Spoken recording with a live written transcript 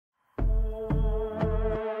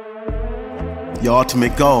Your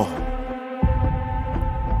ultimate goal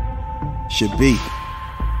should be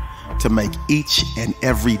to make each and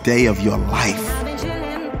every day of your life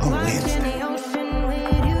a Wednesday.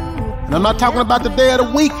 And I'm not talking about the day of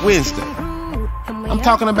the week Wednesday. I'm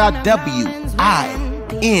talking about W-I-N-S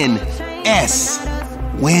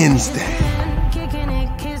Wednesday.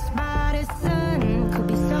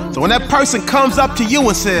 So when that person comes up to you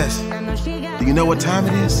and says, do you know what time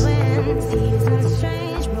it is?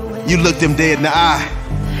 You look them dead in the eye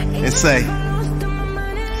and say,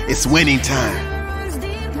 it's winning time.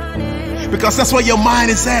 Because that's where your mind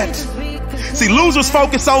is at. See, losers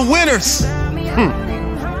focus on winners.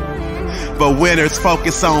 But winners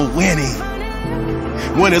focus on winning.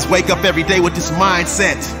 Winners wake up every day with this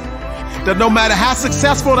mindset that no matter how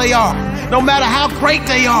successful they are, no matter how great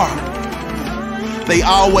they are, they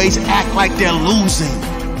always act like they're losing.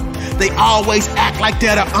 They always act like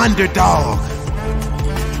they're the underdog.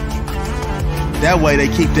 That way they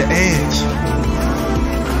keep the edge.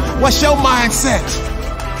 What's your mindset?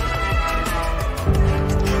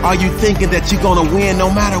 Are you thinking that you're gonna win no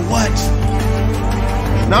matter what?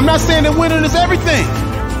 Now, I'm not saying that winning is everything.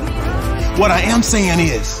 What I am saying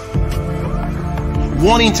is,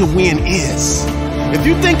 wanting to win is. If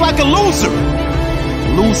you think like a loser,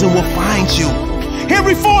 losing will find you.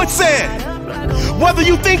 Henry Ford said, whether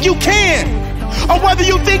you think you can or whether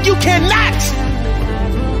you think you cannot,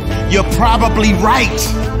 you're probably right.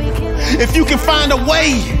 If you can find a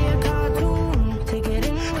way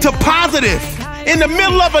to positive in the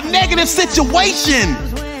middle of a negative situation,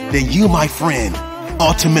 then you, my friend,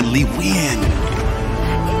 ultimately win.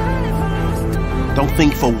 Don't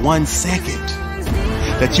think for 1 second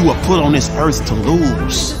that you were put on this earth to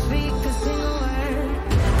lose.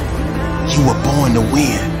 You were born to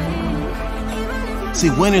win. See,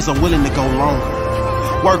 winners are willing to go longer,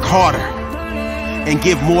 work harder, and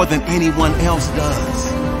give more than anyone else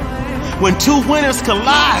does. When two winners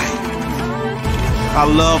collide, I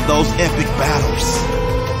love those epic battles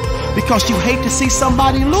because you hate to see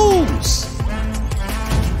somebody lose.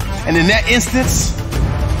 And in that instance,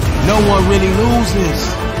 no one really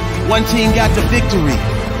loses. One team got the victory.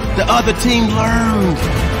 The other team learned.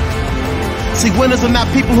 See, winners are not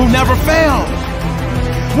people who never fail.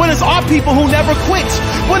 Winners are people who never quit.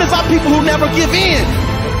 Winners are people who never give in.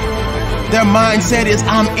 Their mindset is,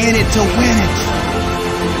 I'm in it to win it.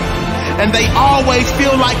 And they always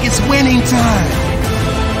feel like it's winning time.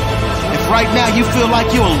 If right now you feel like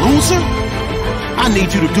you're a loser, I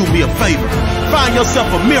need you to do me a favor. Find yourself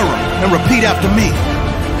a mirror and repeat after me.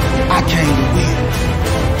 I came to win.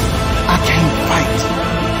 I came to fight.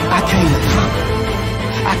 I came to conquer.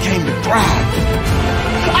 I came to thrive.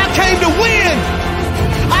 I came to win.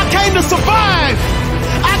 I came to survive.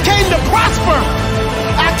 I came to prosper.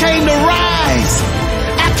 I came to rise.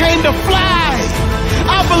 I came to fly.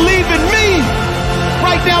 I believe in me.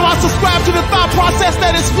 Right now I subscribe to the thought process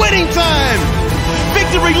that it's winning time.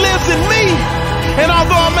 Victory lives in me. And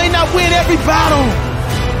although I may not win every battle,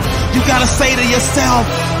 you gotta say to yourself,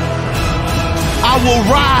 I will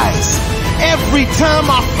rise every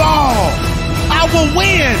time I fall. I will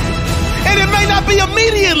win. And it may not be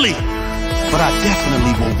immediately, but I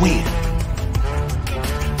definitely will win.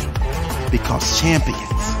 Because champions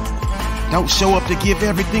don't show up to give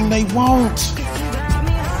everything they want.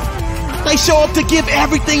 They show up to give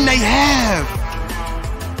everything they have.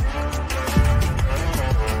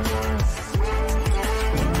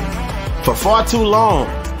 For far too long,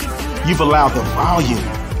 you've allowed the volume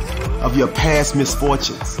of your past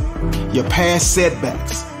misfortunes, your past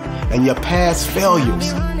setbacks, and your past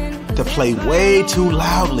failures to play way too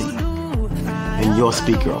loudly in your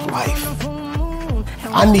speaker of life.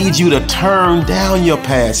 I need you to turn down your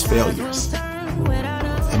past failures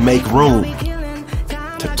and make room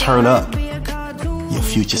to turn up your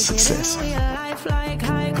future success.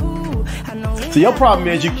 So your problem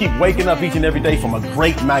is you keep waking up each and every day from a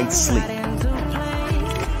great night's sleep.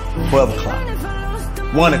 12 o'clock,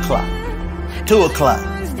 1 o'clock, 2 o'clock,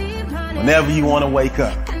 whenever you want to wake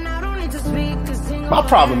up. My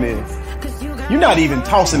problem is you're not even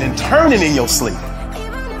tossing and turning in your sleep.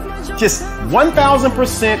 Just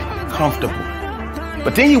 1,000% comfortable.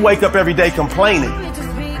 But then you wake up every day complaining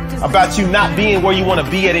about you not being where you want to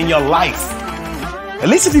be at in your life. At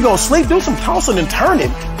least if you're going to sleep, do some tossing and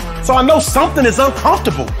turning. So I know something is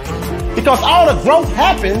uncomfortable. Because all the growth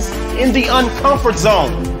happens in the uncomfort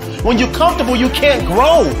zone. When you're comfortable, you can't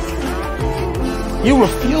grow. You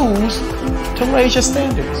refuse to raise your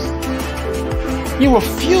standards. You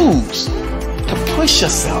refuse to push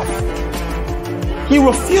yourself. You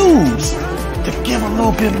refuse to give a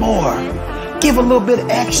little bit more. Give a little bit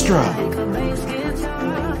extra.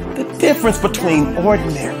 The difference between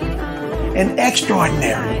ordinary and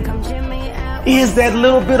extraordinary is that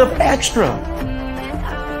little bit of extra.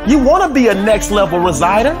 You want to be a next level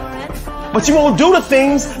resider, but you won't do the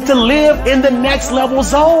things to live in the next level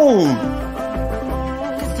zone.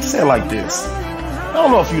 Say it like this. I don't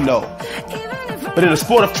know if you know, but in the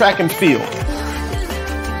sport of track and field,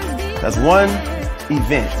 there's one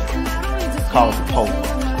event called the pole vault.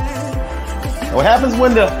 And what happens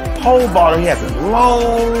when the pole vaulter, he has a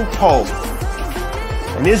long pole,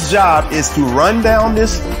 and his job is to run down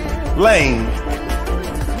this lane,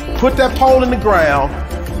 put that pole in the ground,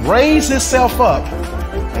 raise himself up,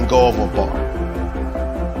 and go over a bar.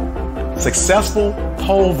 Successful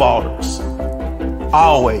pole vaulters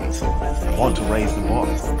always want to raise the bar.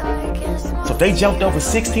 So if they jumped over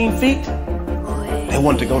 16 feet, they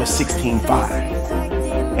wanted to go to 16.5.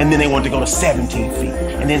 And then they wanted to go to 17 feet,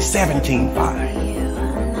 and then 17.5.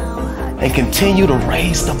 And continue to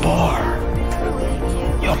raise the bar.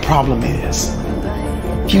 Your problem is,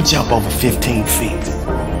 you jump over 15 feet.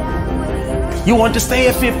 You want to stay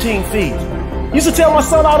at 15 feet. I used to tell my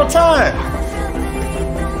son all the time.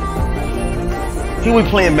 He was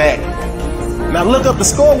playing Madden. And I look up, the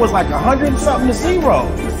score was like 100-something to 0.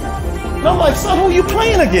 And I'm like, son, who are you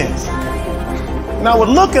playing against? And I would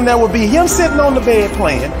look, and there would be him sitting on the bed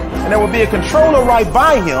playing, and there would be a controller right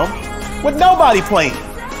by him with nobody playing.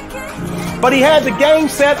 But he had the game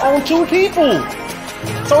set on 2 people.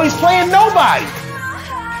 So he's playing nobody.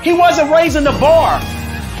 He wasn't raising the bar.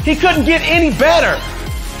 He couldn't get any better.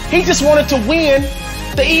 He just wanted to win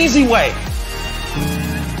the easy way.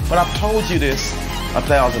 But I've told you this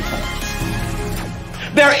 1,000 times.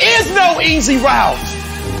 There is no easy route.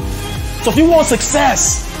 So if you want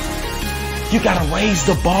success, you gotta raise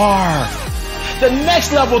the bar. The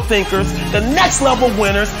next level thinkers, the next level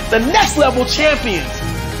winners, the next level champions,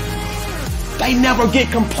 they never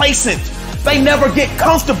get complacent. They never get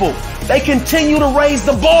comfortable. They continue to raise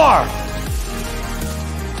the bar.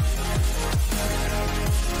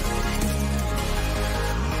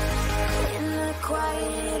 In the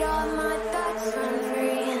quiet, all my thoughts run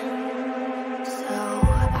free. So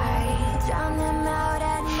I drown them out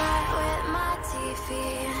at night with my TV.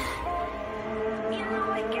 You know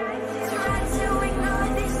I try to ignore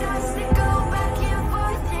these thoughts that go back and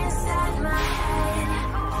forth inside my head.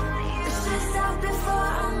 It's just out before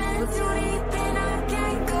I'm in too deep and I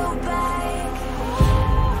can't go back.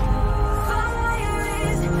 Fire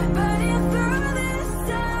is burning through this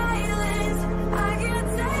silence. I can't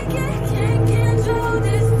take it, can't control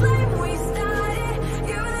this flame we started.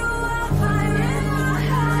 You're the wildfire in my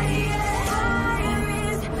heart. Fire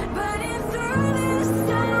is burning through this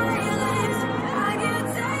silence. I can't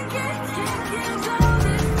take it, can't control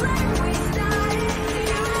this flame we started.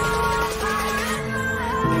 You're the wildfire in my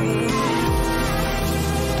heart.